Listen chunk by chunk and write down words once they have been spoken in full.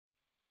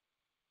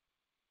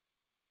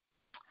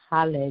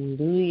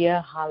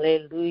Hallelujah,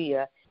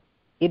 hallelujah.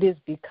 It is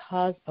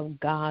because of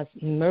God's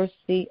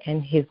mercy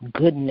and his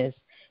goodness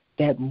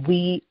that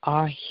we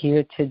are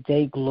here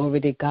today.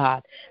 Glory to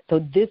God.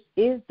 So this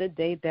is the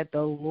day that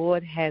the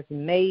Lord has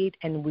made,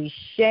 and we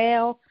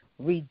shall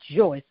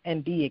rejoice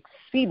and be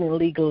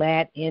exceedingly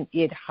glad in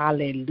it.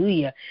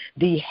 Hallelujah.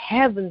 The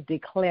heavens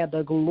declare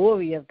the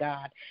glory of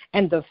God,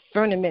 and the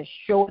firmament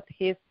showeth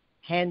his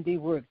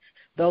handiwork.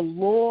 The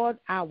Lord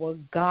our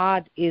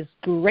God is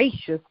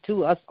gracious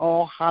to us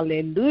all.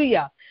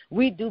 Hallelujah.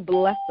 We do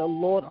bless the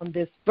Lord on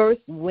this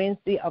first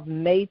Wednesday of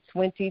May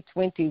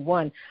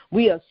 2021.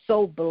 We are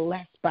so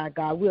blessed by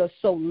God. We are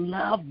so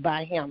loved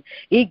by him.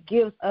 He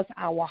gives us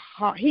our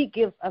heart. He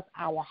gives us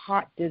our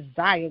heart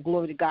desire.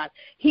 Glory to God.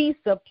 He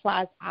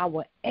supplies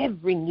our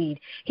every need.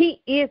 He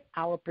is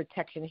our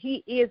protection.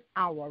 He is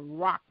our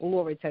rock.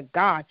 Glory to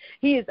God.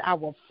 He is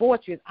our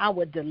fortress,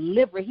 our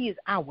deliverer. He is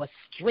our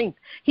strength.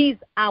 He's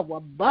our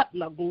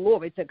butler.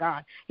 Glory to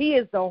God. He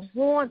is the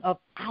horn of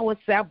our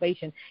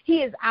salvation.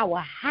 He is our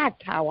high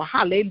tower.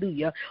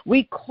 Hallelujah.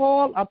 We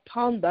call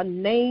upon the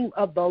name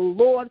of the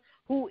Lord,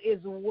 who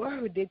is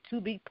worthy to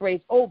be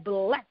praised. Oh,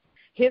 bless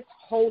his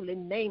holy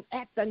name.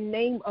 At the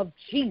name of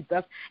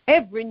Jesus,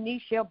 every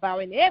knee shall bow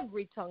and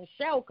every tongue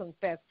shall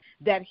confess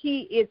that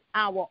he is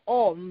our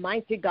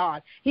almighty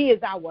God. He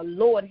is our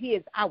Lord. He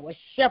is our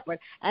shepherd,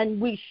 and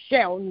we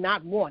shall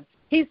not want.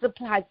 He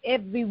supplies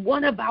every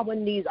one of our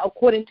needs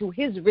according to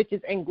his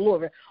riches and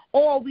glory.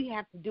 All we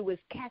have to do is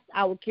cast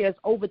our cares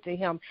over to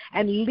him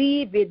and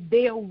leave it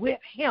there with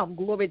him.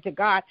 Glory to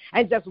God.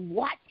 And just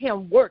watch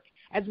him work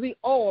as we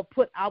all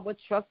put our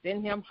trust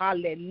in him.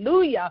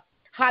 Hallelujah.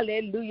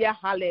 Hallelujah,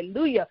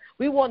 hallelujah.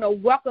 We want to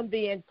welcome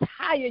the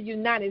entire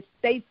United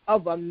States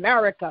of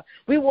America.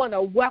 We want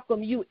to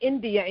welcome you,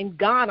 India and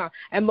Ghana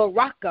and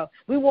Morocco.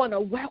 We want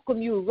to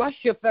welcome you,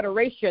 Russia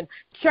Federation,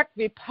 Czech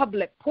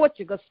Republic,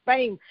 Portugal,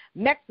 Spain,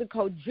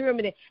 Mexico,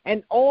 Germany,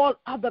 and all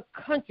other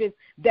countries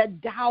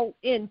that dial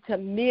into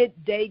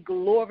Midday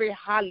Glory.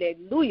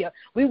 Hallelujah.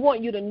 We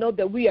want you to know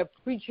that we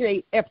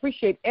appreciate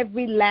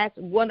every last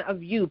one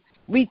of you.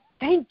 We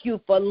thank you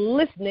for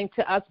listening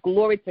to us.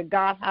 Glory to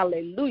God.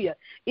 Hallelujah.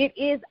 It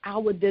is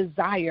our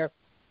desire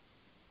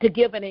to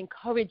give an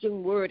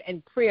encouraging word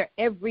and prayer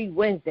every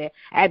Wednesday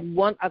at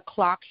 1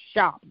 o'clock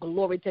sharp.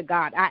 Glory to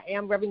God. I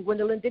am Reverend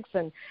Gwendolyn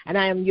Dixon, and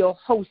I am your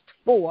host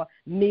for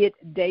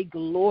Midday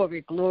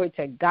Glory. Glory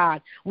to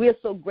God. We are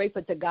so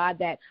grateful to God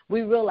that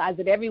we realize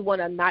that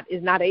everyone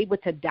is not able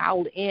to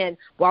dial in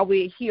while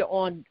we're here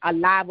on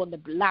live on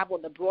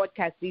the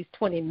broadcast these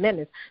 20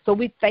 minutes. So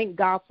we thank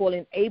God for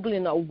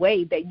enabling a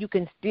way that you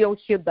can still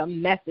hear the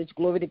message.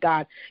 Glory to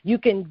God. You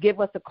can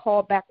give us a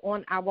call back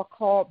on our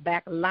call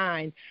back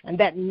line, and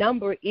that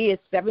number is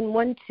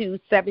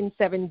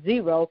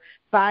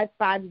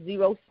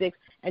 712-770-5506,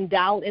 and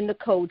dial in the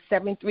code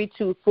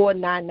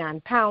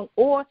 732-499#,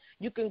 or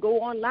you can go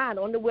online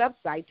on the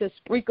website to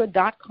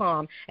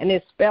Spreaker.com, and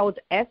it's spelled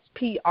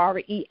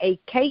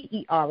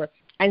Spreaker,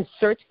 and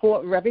search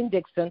for Reverend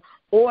Dixon,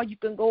 or you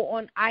can go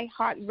on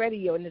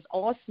iHeartRadio, and it's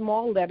all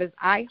small letters,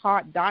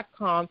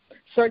 iHeart.com.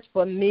 Search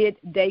for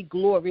Midday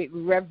Glory,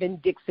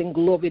 Reverend Dixon.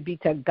 Glory be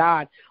to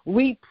God.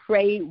 We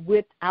pray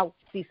without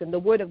ceasing. The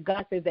Word of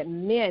God says that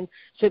men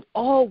should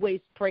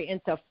always pray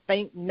and to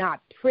faint not.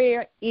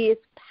 Prayer is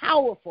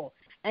powerful,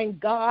 and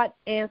God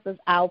answers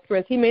our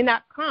prayers. He may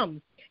not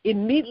come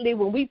immediately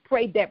when we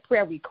pray that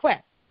prayer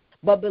request,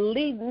 but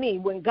believe me,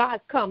 when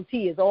God comes,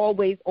 he is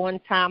always on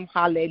time.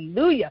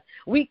 Hallelujah.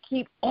 We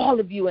keep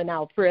all of you in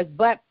our prayers,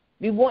 but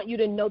we want you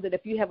to know that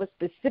if you have a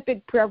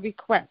specific prayer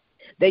request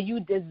that you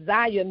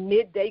desire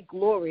Midday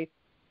Glory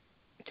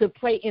to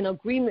pray in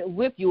agreement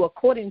with you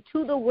according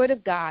to the Word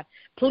of God,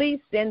 please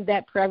send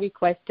that prayer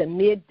request to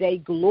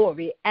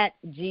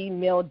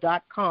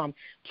middayglory@gmail.com.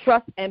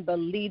 Trust and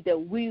believe that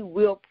we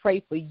will pray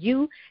for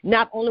you.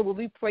 Not only will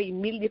we pray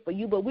immediately for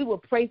you, but we will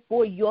pray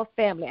for your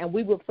family, and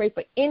we will pray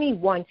for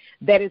anyone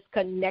that is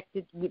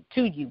connected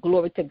to you.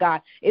 Glory to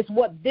God. It's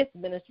what this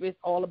ministry is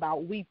all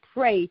about. We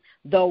pray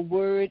the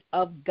Word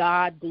of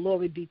God.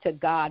 Glory be to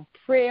God.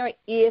 Prayer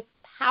is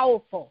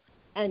powerful,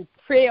 and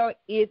prayer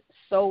is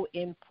so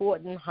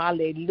important.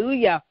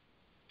 Hallelujah.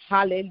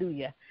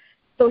 Hallelujah.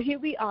 So here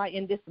we are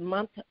in this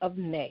month of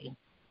May.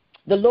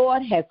 The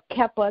Lord has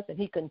kept us, and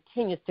he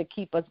continues to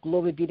keep us.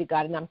 Glory be to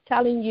God. And I'm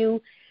telling you,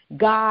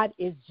 God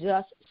is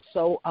just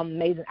so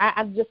amazing.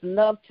 I just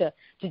love to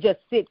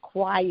just sit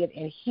quiet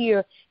and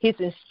hear his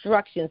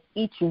instructions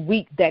each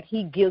week that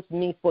he gives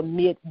me for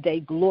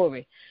Midday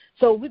Glory.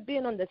 So we've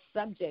been on the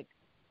subject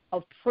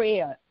of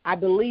prayer, I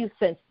believe,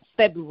 since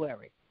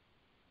February.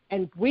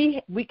 And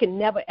we can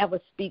never, ever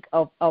speak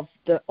on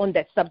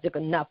that subject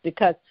enough,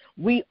 because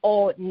we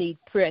all need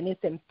prayer. And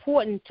it's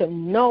important to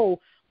know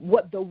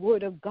what the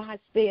Word of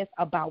God says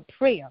about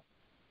prayer.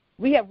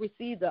 We have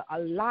received a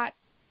lot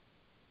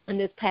in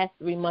this past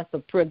 3 months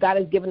of prayer. God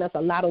has given us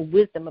a lot of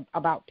wisdom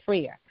about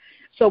prayer.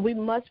 So we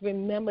must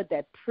remember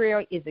that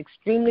prayer is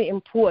extremely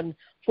important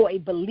for a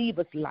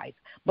believer's life.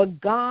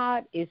 But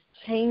God is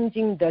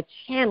changing the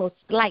channel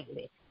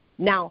slightly.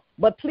 Now,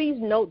 but please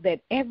note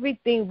that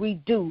everything we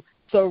do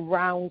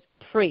surrounds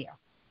prayer.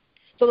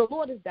 So the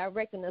Lord is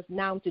directing us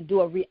now to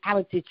do a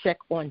reality check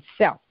on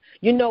self.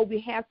 You know,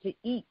 we have to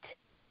eat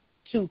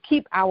to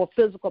keep our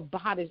physical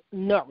bodies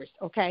nourished,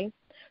 okay?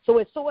 So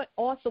it's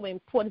also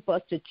important for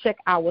us to check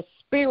our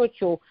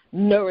spiritual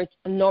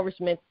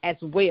nourishment as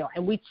well,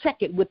 and we check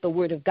it with the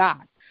Word of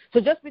God. So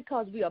just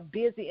because we are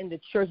busy in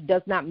the church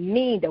does not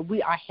mean that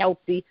we are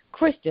healthy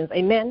Christians,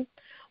 amen?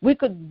 We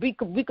could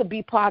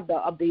be part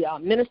of the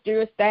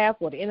ministerial staff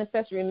or the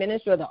intercessory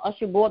ministry or the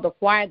usher board, the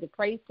choir, the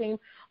praise team,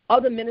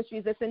 other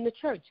ministries that's in the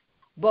church.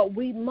 But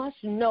we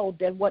must know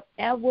that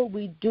whatever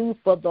we do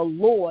for the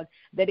Lord,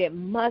 that it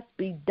must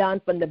be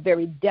done from the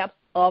very depths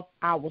of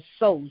our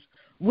souls.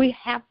 We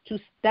have to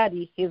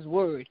study His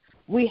Word.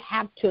 We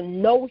have to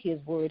know His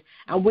Word,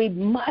 and we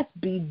must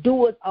be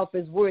doers of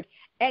His Word,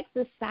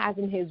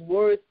 exercising His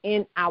Word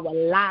in our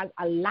lives,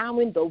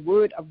 allowing the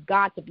Word of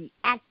God to be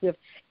active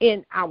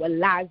in our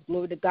lives.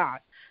 Glory to God.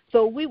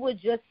 So we would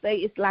just say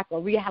it's like a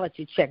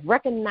reality check,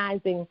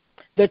 recognizing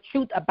the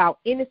truth about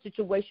any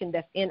situation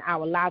that's in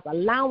our lives,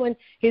 allowing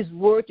His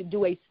Word to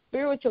do a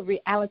spiritual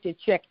reality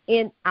check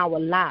in our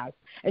lives.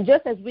 And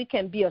just as we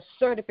can be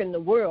assertive in the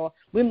world,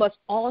 we must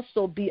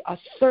also be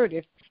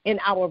assertive in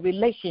our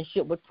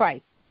relationship with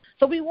Christ.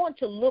 So we want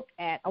to look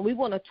at, or we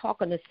want to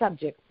talk on the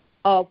subject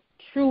of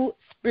true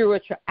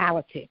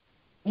spirituality.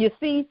 You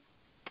see,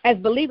 as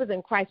believers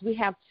in Christ, we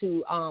have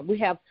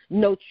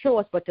no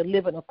choice but to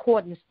live in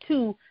accordance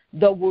to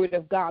the Word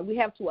of God. We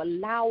have to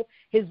allow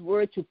His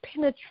Word to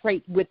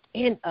penetrate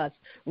within us,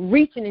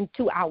 reaching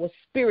into our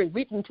spirit,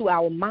 reaching into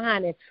our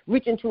mind, and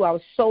reaching into our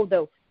soul,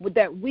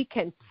 that we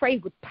can pray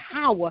with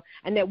power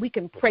and that we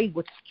can pray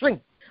with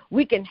strength.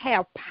 We can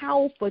have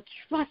powerful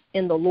trust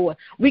in the Lord.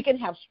 We can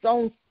have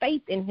strong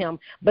faith in Him,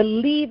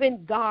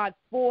 believing God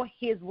for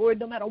His Word,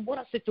 no matter what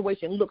our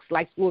situation looks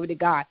like. Glory to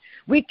God.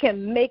 We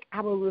can make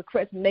our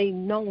requests made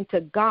known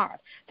to God.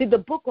 See, the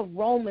book of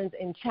Romans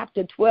in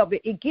chapter 12,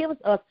 it gives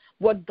us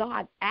what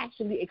God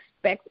actually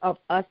expects of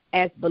us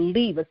as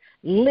believers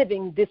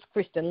living this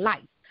Christian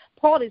life.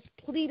 Paul is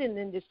pleading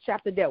in this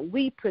chapter that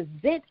we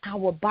present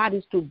our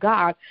bodies to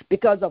God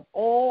because of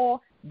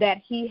all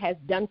that He has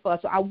done for us.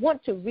 So I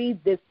want to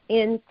read this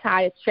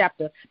entire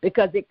chapter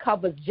because it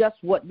covers just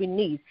what we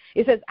need.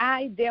 It says,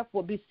 I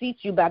therefore beseech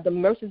you by the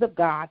mercies of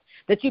God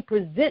that you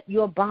present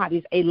your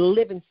bodies a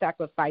living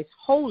sacrifice,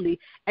 holy,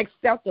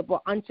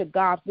 acceptable unto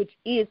God, which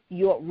is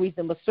your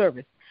reasonable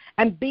service.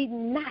 And be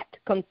not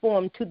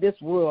conformed to this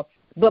world,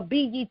 but be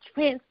ye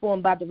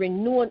transformed by the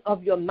renewing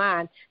of your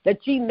mind, that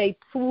ye may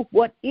prove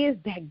what is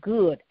that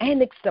good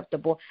and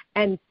acceptable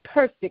and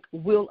perfect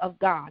will of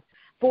God.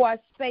 For I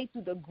say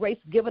through the grace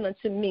given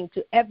unto me,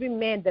 to every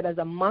man that is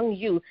among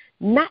you,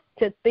 not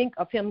to think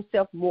of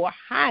himself more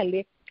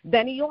highly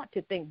than he ought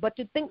to think, but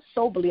to think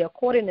soberly,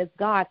 according as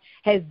God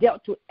has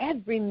dealt to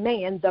every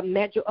man the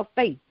measure of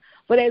faith.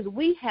 But as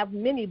we have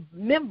many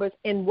members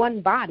in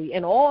one body,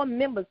 and all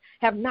members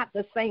have not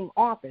the same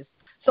office,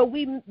 so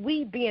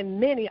we being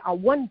many are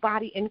one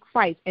body in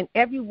Christ, and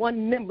every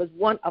one members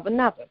one of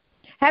another.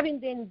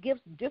 Having then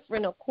gifts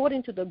different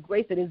according to the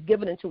grace that is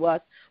given unto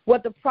us,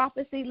 what the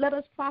prophecy, let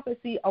us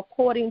prophesy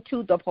according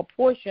to the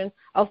proportion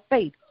of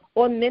faith.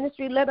 Or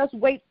ministry, let us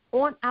wait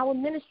on our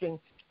ministering.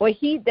 Or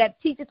he that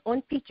teacheth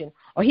on teaching.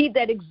 Or he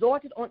that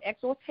exhorteth on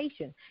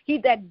exhortation. He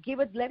that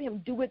giveth, let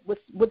him do it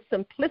with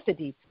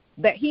simplicity.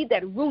 That he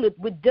that ruleth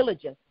with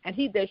diligence. And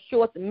he that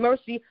showeth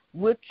mercy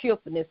with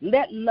cheerfulness.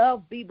 Let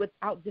love be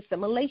without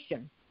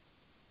dissimulation.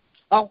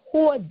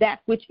 Abhor that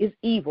which is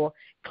evil,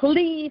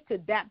 cleave to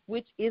that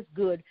which is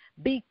good,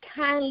 be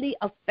kindly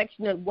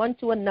affectionate one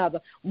to another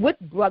with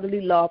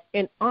brotherly love,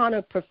 and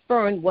honor,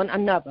 preferring one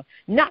another,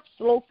 not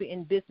slothful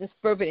in business,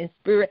 fervent in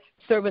spirit,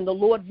 serving the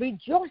Lord,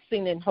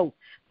 rejoicing in hope,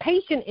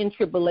 patient in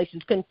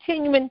tribulations,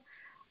 continuing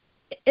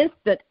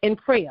instant in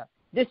prayer,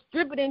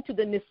 distributing to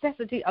the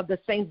necessity of the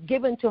saints,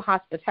 given to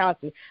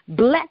hospitality.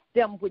 Bless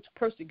them which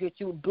persecute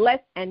you,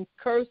 bless and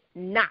curse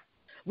not.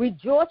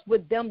 Rejoice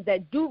with them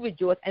that do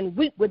rejoice, and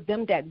weep with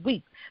them that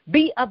weep.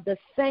 Be of the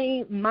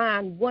same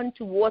mind one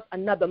towards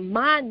another.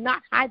 Mind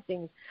not high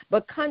things,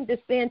 but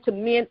condescend to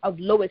men of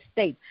low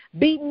estate.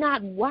 Be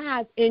not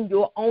wise in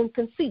your own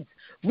conceits.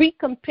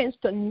 Recompense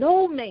to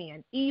no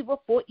man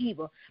evil for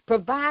evil.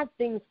 Provide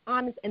things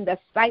honest in the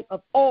sight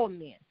of all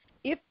men.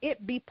 If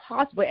it be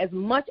possible, as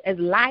much as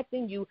lieth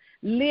in you,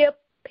 live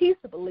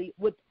peaceably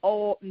with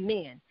all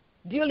men.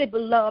 Dearly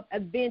beloved,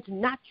 avenge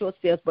not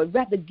yourselves, but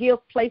rather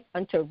give place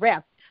unto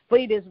wrath. For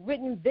it is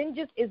written,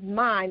 vengeance is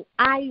mine,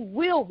 I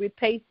will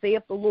repay,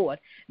 saith the Lord.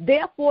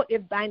 Therefore,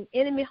 if thine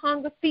enemy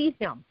hunger, feed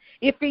him.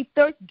 If he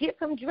thirst, give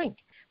him drink.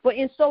 For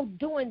in so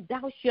doing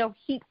thou shalt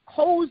heap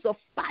coals of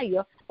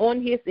fire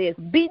on his head.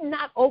 Be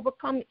not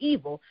overcome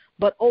evil,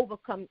 but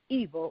overcome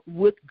evil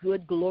with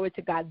good. Glory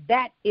to God.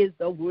 That is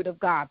the word of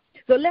God.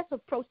 So let's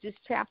approach this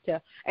chapter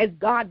as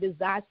God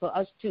desires for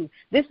us to.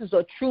 This is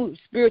a true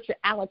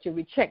spirituality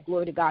recheck.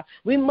 Glory to God.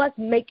 We must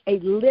make a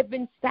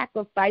living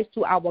sacrifice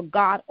to our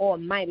God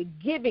Almighty,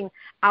 giving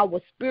our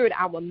spirit,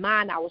 our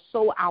mind, our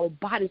soul, our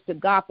bodies to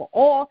God for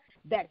all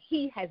that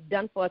he has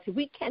done for us.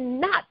 We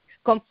cannot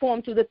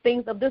conform to the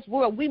things of this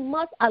world. We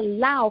must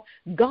allow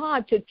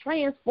God to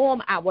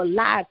transform our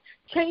lives,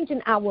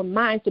 changing our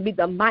minds to be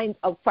the mind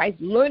of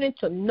Christ, learning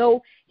to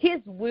know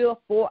his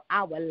will for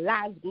our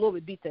lives.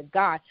 Glory be to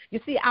God. You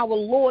see, our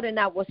Lord and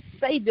our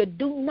Savior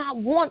do not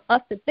want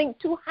us to think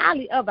too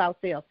highly of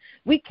ourselves.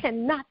 We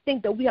cannot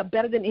think that we are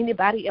better than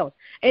anybody else.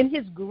 In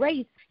his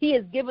grace, he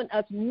has given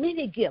us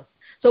many gifts.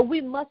 So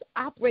we must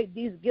operate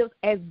these gifts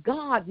as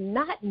God,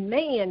 not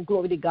man,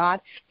 glory to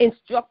God,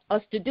 instructs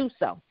us to do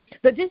so.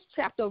 But this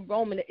chapter of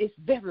Romans is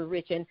very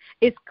rich, and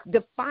it's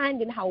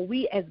defined in how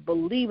we as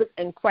believers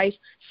in Christ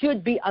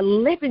should be a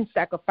living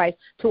sacrifice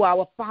to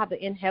our Father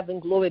in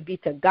heaven. Glory be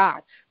to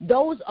God.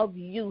 Those of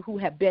you who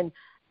have been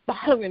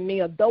following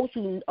me, or those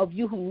of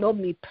you who know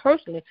me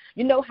personally,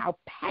 you know how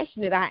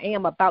passionate I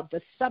am about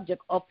the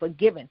subject of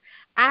forgiving.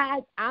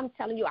 I'm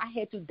telling you, I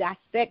had to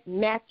dissect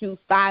Matthew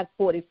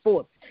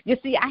 5:44. You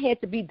see, I had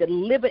to be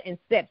delivered and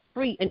set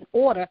free in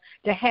order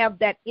to have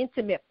that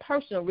intimate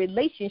personal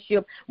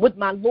relationship with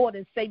my Lord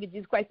and Savior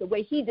Jesus Christ the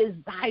way he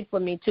desired for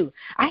me to.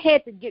 I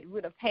had to get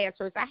rid of past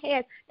hurts. I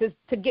had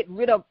to get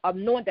rid of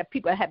knowing that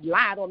people have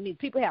lied on me.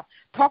 People have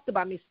talked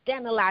about me,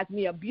 scandalized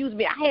me, abused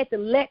me. I had to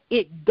let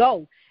it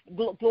go.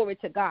 Glory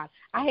to God.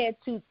 I had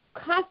to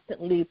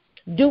constantly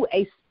do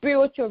a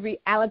spiritual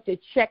reality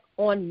check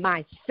on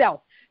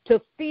myself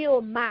to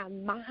fill my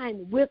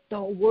mind with the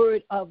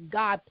word of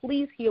God.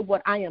 Please hear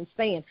what I am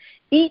saying.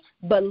 Each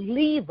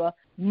believer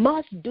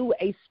must do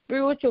a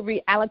spiritual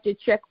reality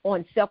check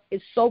on self.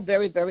 Is so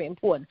very, very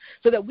important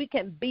so that we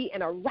can be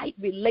in a right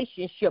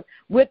relationship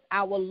with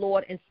our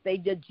Lord and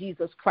Savior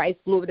Jesus Christ.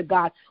 Glory to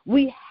God.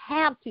 We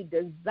have to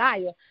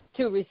desire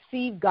to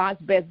receive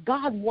God's best.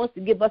 God wants to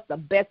give us the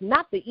best,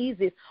 not the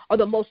easiest or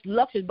the most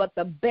luxurious, but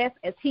the best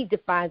as he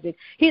defines it.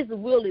 His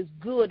will is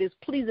good, is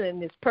pleasing,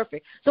 and is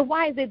perfect. So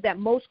why is it that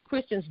most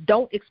Christians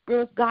don't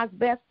experience God's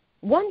best?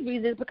 One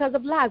reason is because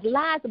of lies.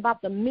 Lies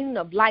about the meaning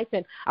of life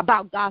and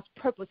about God's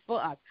purpose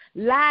for us.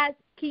 Lies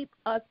keep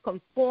us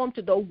conformed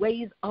to the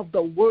ways of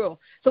the world.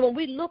 So when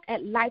we look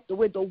at life the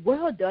way the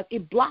world does,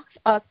 it blocks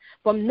us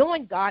from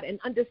knowing God and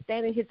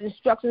understanding his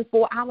instructions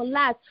for our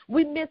lives.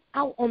 We miss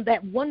out on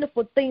that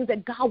wonderful things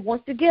that God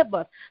wants to give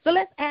us. So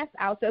let's ask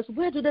ourselves,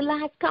 where do the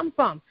lies come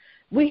from?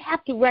 We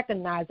have to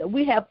recognize that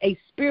we have a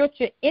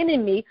spiritual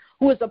enemy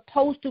who is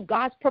opposed to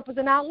God's purpose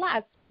in our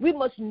lives. We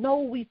must know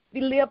we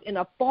live in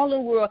a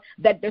fallen world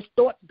that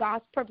distorts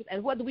God's purpose.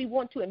 And whether we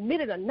want to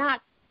admit it or not,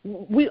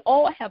 we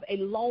all have a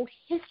long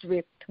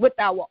history with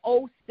our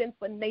old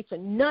sinful nature.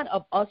 None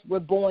of us were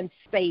born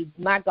saved,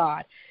 my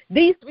God.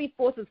 These three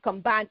forces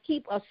combined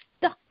keep us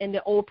stuck in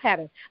the old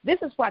pattern. This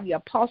is why the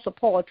Apostle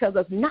Paul tells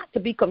us not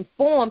to be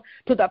conformed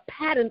to the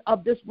pattern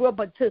of this world,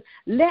 but to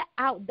let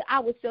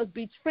ourselves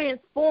be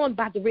transformed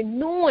by the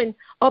renewing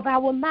of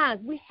our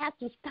minds. We have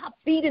to stop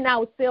feeding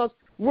ourselves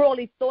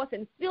worldly thoughts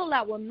and fill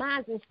our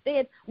minds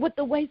instead with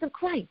the ways of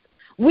Christ.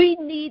 We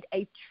need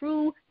a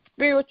true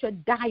spiritual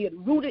diet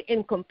rooted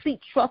in complete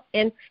trust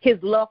in his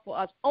love for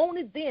us.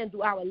 Only then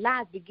do our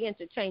lives begin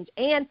to change,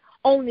 and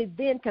only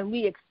then can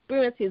we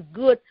experience his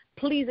good,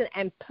 pleasing,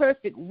 and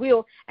perfect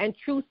will and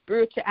true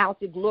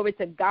spirituality. Glory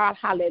to God.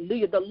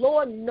 Hallelujah. The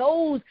Lord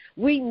knows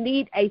we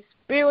need a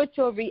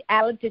spiritual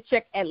reality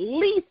check at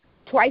least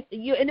twice a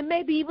year, and it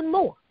may be even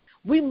more.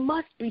 We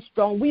must be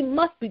strong. We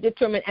must be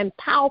determined and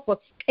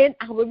powerful in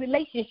our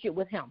relationship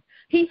with him.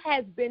 He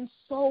has been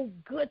so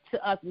good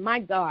to us, my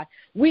God.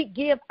 We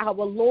give our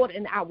Lord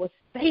and our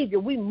Savior.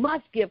 We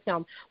must give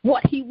him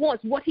what he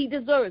wants, what he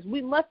deserves.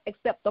 We must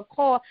accept the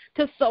call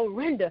to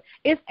surrender.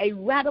 It's a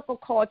radical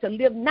call to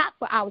live not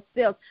for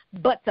ourselves,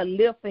 but to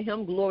live for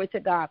him. Glory to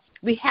God.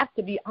 We have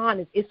to be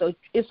honest. It's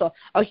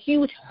a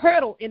huge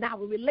hurdle in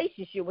our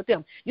relationship with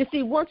him. You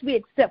see, once we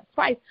accept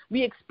Christ,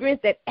 we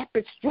experience that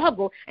epic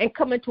struggle and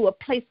come into a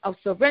place of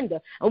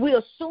surrender. And we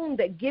assume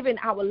that giving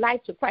our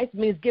life to Christ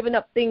means giving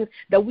up things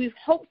that we've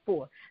hoped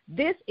for.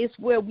 This is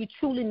where we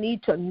truly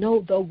need to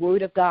know the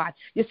word of God.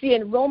 You see,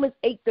 in Romans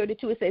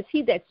 8:32, it says,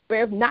 he that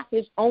spared not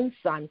his own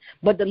son,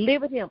 but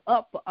delivered him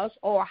up for us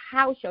all,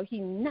 how shall he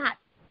not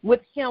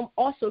with him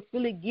also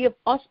freely give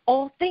us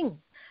all things?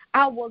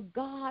 Our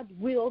God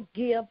will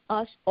give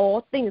us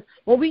all things.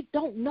 When we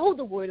don't know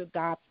the word of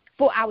God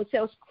for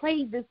ourselves,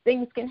 crazy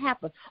things can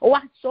happen. Oh,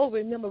 I so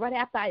remember right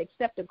after I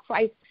accepted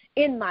Christ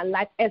in my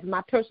life as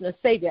my personal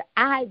Savior,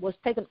 I was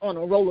taken on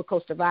a roller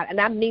coaster ride, and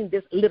I mean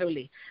this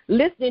literally,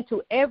 listening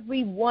to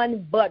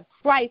everyone but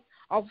Christ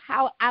of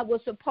how I was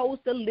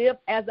supposed to live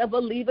as a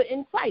believer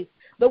in Christ.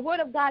 The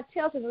word of God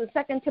tells us in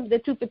 2 Timothy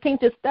 2:15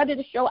 to study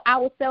to show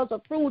ourselves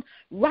approved,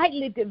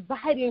 rightly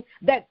dividing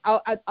that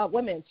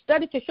women.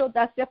 Study to show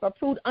thyself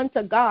approved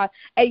unto God,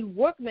 a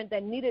workman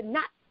that needed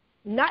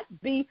not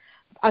be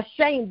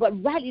ashamed,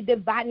 but rightly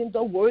dividing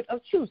the word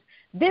of truth.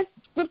 This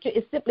scripture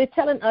is simply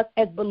telling us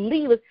as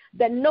believers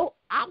that no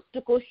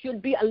obstacle should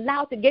be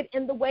allowed to get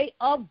in the way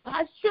of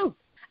God's truth.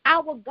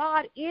 Our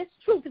God is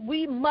truth.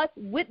 We must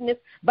witness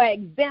by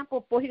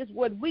example for his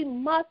word. We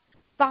must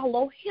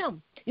follow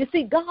him. You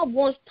see, God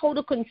wants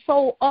total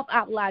control of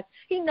our lives.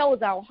 He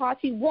knows our hearts.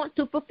 He wants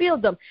to fulfill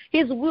them.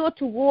 His will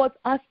towards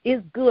us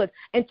is good.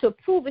 And to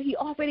prove it, he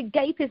already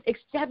gave his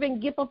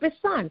extravagant gift of his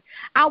son.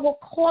 Our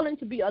calling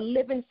to be a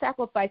living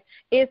sacrifice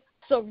is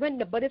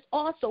surrender, but it's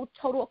also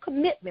total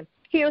commitment.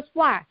 Here's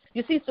why.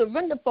 You see,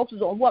 surrender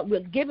focuses on what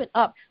we're giving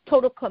up.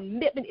 Total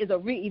commitment is a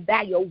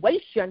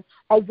reevaluation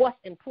of what's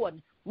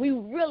important. We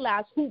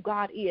realize who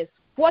God is,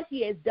 what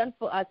he has done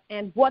for us,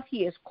 and what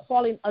he is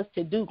calling us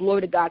to do.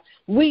 Glory to God.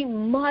 We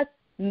must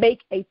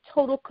make a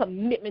total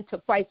commitment to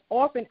Christ,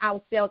 offering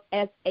ourselves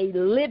as a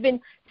living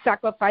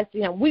sacrifice to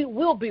him. We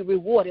will be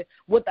rewarded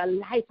with a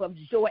life of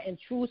joy and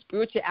true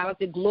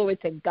spirituality. Glory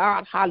to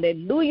God.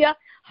 Hallelujah.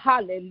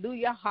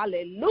 Hallelujah.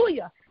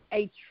 Hallelujah.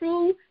 A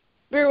true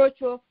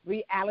spiritual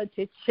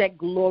reality check.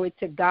 Glory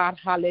to God.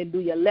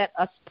 Hallelujah. Let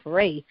us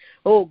pray.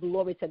 Oh,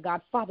 glory to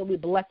God. Father, we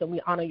bless and we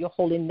honor your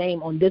holy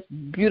name on this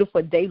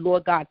beautiful day,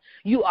 Lord God.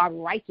 You are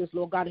righteous,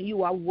 Lord God, and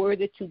you are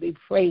worthy to be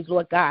praised,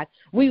 Lord God.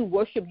 We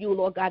worship you,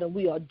 Lord God, and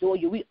we adore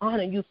you. We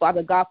honor you,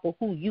 Father God, for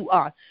who you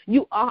are.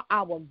 You are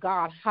our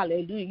God.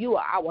 Hallelujah. You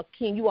are our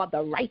King. You are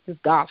the righteous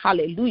God.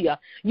 Hallelujah.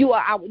 You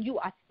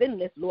are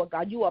sinless, Lord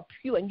God. You are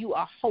pure and you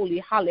are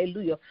holy.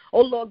 Hallelujah.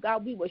 Oh, Lord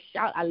God, we will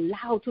shout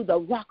aloud to the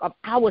rock of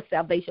our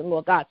salvation,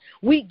 Lord God.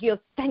 We give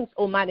thanks,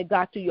 Almighty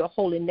God, to your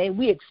holy name.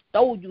 We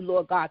extol you,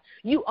 Lord God.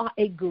 You are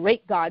a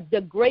great God,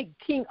 the great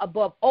King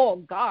above all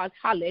gods.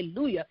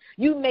 Hallelujah.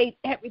 You made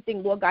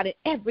everything, Lord God, and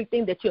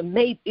everything that you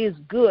made is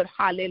good.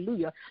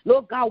 Hallelujah.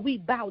 Lord God, we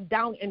bow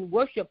down and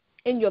worship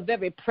in your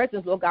very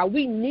presence, Lord God.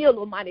 We kneel,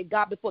 Almighty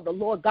God, before the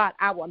Lord God,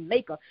 our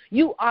Maker.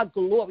 You are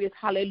glorious,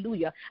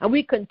 hallelujah. And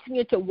we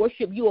continue to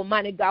worship you,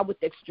 Almighty God,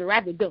 with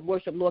extravagant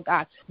worship, Lord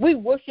God. We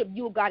worship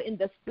you, God, in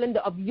the splendor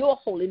of your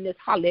holiness,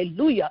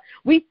 hallelujah.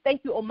 We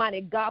thank you,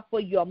 Almighty God,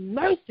 for your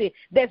mercy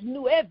that's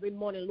new every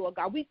morning, Lord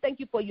God. We thank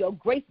you for your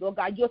grace, Lord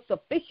God, your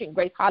sufficient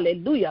grace,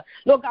 hallelujah.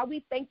 Lord God,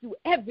 we thank you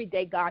every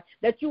day, God,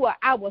 that you are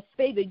our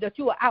Savior, that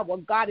you are our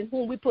God in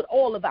whom we put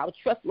all of our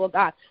trust, Lord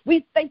God.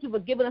 We thank you for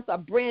giving us a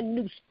brand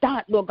new start,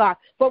 Lord God,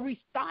 for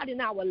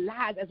restarting our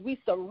lives as we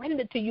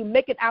surrender to you,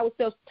 making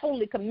ourselves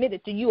totally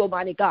committed to you,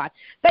 Almighty God.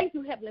 Thank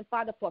you, Heavenly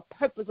Father, for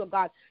purpose, Lord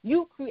God.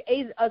 You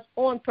created us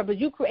on purpose.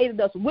 You created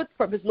us with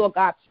purpose, Lord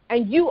God.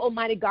 And you,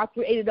 Almighty God,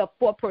 created us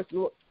for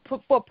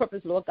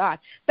purpose, Lord God.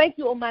 Thank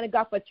you, Almighty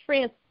God, for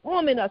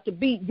transforming us to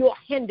be your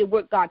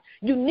handiwork, God,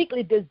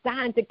 uniquely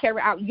designed to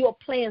carry out your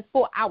plans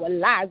for our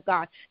lives,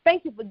 God.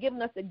 Thank you for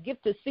giving us the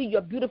gift to see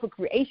your beautiful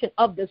creation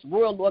of this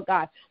world, Lord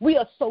God. We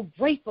are so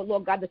grateful,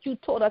 Lord God, that you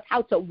taught us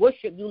how to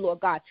worship you, Lord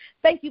God.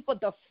 Thank you for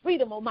the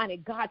freedom, Almighty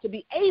God, to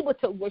be able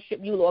to worship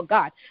you, Lord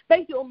God.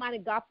 Thank you, Almighty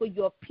God, for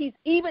your peace,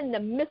 even in the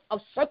midst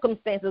of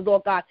circumstances,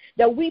 Lord God,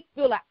 that we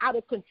feel are out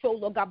of control,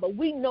 Lord God, but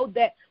we know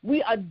that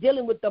we are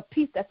dealing with the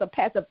peace that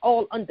surpasses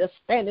all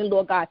understanding,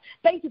 Lord God.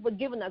 Thank you for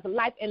giving us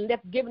life and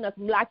giving us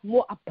life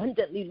more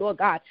abundantly, Lord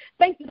God.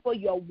 Thank you for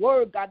your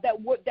word, God, that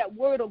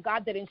word, oh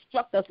God, that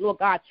instructs us, Lord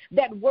God,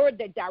 that word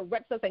that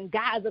directs us and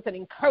guides us and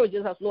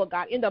encourages us, Lord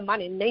God, in the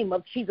mighty name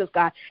of Jesus,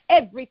 God.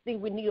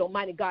 Everything we need,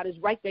 Almighty God, is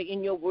right there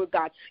in your word,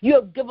 God. You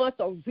have given us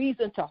a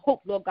reason to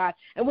hope, Lord God,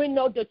 and we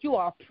know that you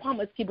are a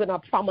promise keeper and a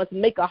promise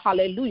maker,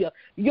 hallelujah.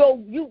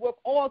 You work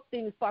all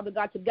things, Father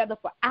God, together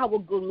for our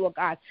good, Lord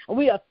God, and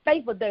we are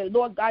thankful that,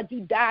 Lord God,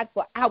 you died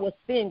for our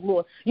sins,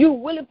 Lord. You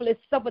willingly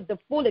suffered the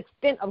full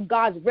extent of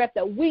God's wrath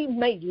that we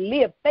may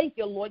live. Thank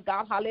you, Lord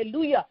God.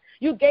 Hallelujah.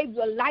 You gave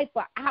your life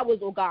for ours,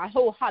 oh God.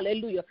 Oh,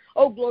 hallelujah.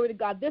 Oh, glory to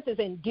God. This is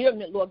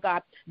endearment, Lord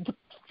God.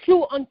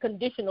 True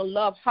unconditional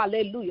love.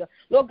 Hallelujah.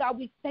 Lord God,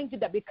 we thank you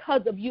that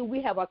because of you,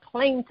 we have a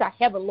claim to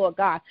heaven, Lord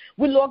God.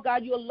 Lord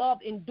God, your love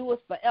endures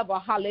forever.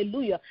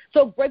 Hallelujah.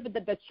 So grateful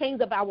that the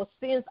chains of our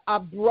sins are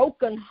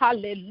broken.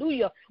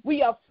 Hallelujah.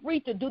 We are free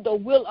to do the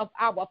will of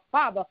our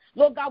Father.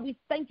 Lord God, we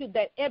thank you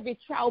that every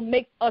trial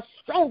makes us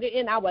stronger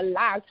in our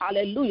lives.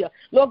 Hallelujah.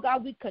 Lord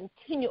God, we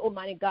continue,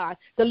 Almighty God,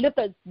 to lift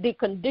the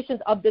conditions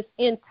of this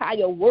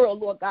entire world,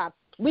 Lord God.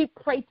 We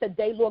pray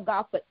today, Lord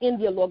God, for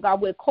India, Lord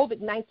God, where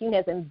COVID-19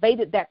 has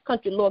invaded that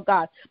country, Lord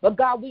God. But,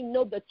 God, we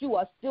know that you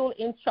are still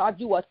in charge.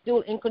 You are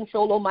still in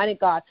control, Almighty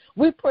God.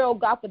 We pray, oh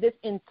God, for this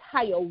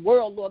entire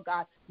world, Lord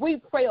God. We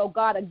pray, oh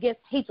God, against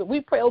hatred. We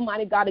pray,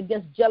 Almighty God,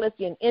 against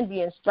jealousy and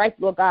envy and strife,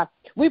 Lord God.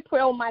 We pray,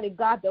 Almighty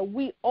God, that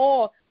we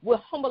all will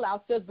humble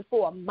ourselves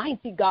before a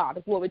mighty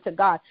God. Glory to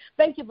God.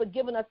 Thank you for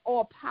giving us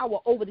all power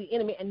over the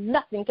enemy, and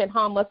nothing can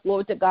harm us.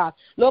 Glory to God.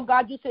 Lord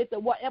God, you said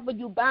that whatever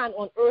you bind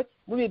on earth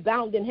will be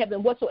bound in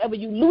heaven. Whatsoever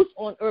you loose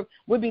on earth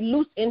will be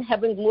loosed in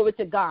heaven. Glory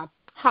to God.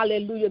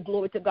 Hallelujah,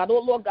 glory to God. Oh,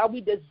 Lord God,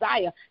 we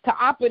desire to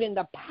operate in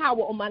the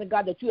power, Almighty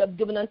God, that you have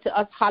given unto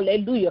us.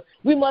 Hallelujah.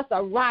 We must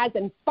arise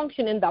and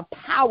function in the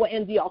power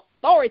and the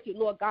authority,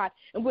 Lord God,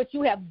 in which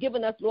you have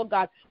given us, Lord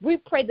God. We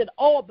pray that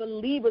all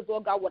believers,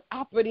 Lord God, would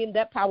operate in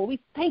that power. We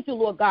thank you,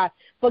 Lord God,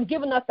 for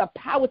giving us the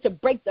power to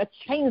break the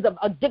chains of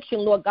addiction,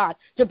 Lord God,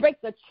 to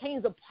break the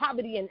chains of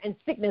poverty and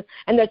sickness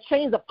and the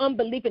chains of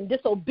unbelief and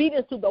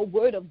disobedience to the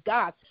word of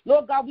God.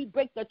 Lord God, we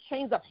break the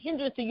chains of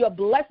hindrance to your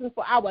blessings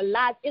for our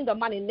lives in the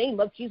mighty name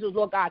of Jesus,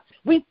 Lord God.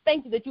 We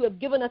thank you that you have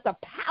given us the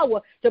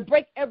power to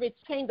break every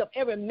chain of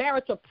every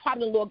marital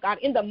problem, Lord God,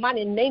 in the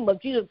mighty name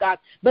of Jesus, God.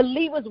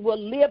 Believers will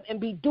live and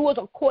be doers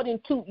according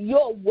to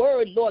your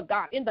word, Lord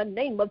God, in the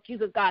name of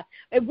Jesus, God.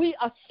 And we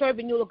are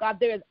serving you, Lord God.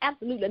 There is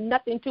absolutely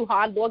nothing too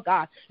hard, Lord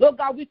God. Lord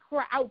God, we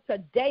cry out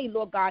today,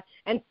 Lord God,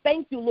 and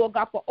thank you, Lord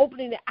God, for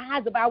opening the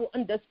eyes of our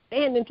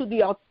understanding to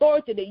the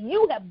authority that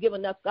you have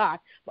given us, God,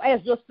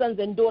 as your sons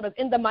and daughters,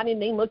 in the mighty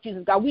name of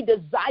Jesus, God. We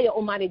desire,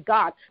 Almighty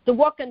God, to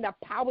walk in the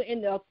power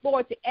and the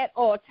authority at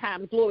all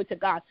times. Glory to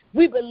God.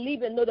 We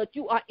believe and know that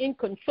you are in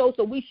control,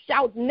 so we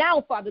shout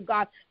now, Father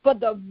God, for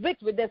the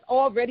victory that's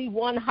already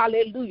won.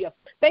 Hallelujah.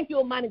 Thank you,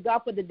 Almighty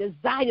God, for the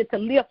desire to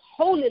live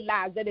holy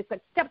lives that is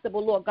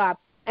acceptable, Lord God,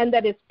 and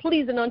that is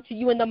pleasing unto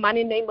you in the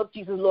mighty name of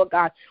Jesus, Lord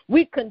God.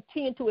 We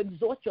continue to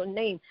exhort your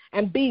name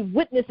and be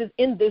witnesses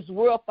in this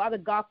world, Father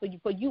God,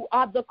 for you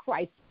are the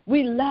Christ.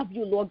 We love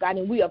you, Lord God,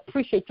 and we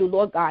appreciate you,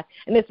 Lord God.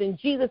 And it's in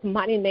Jesus'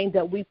 mighty name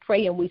that we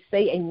pray and we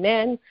say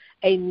amen,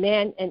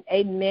 amen, and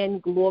amen.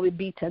 Glory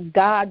be to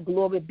God.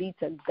 Glory be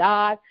to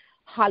God.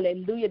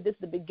 Hallelujah. This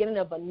is the beginning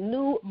of a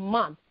new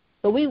month.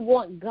 So we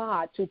want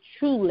God to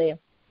truly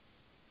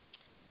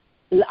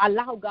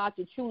allow God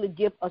to truly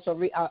give us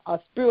a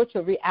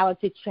spiritual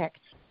reality check.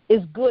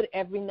 It's good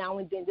every now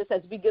and then. Just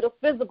as we get a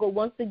physical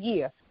once a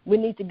year, we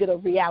need to get a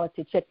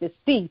reality check to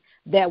see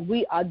that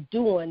we are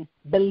doing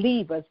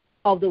believers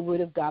of the word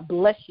of God.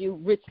 Bless you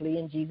richly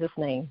in Jesus'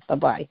 name.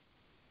 Bye-bye.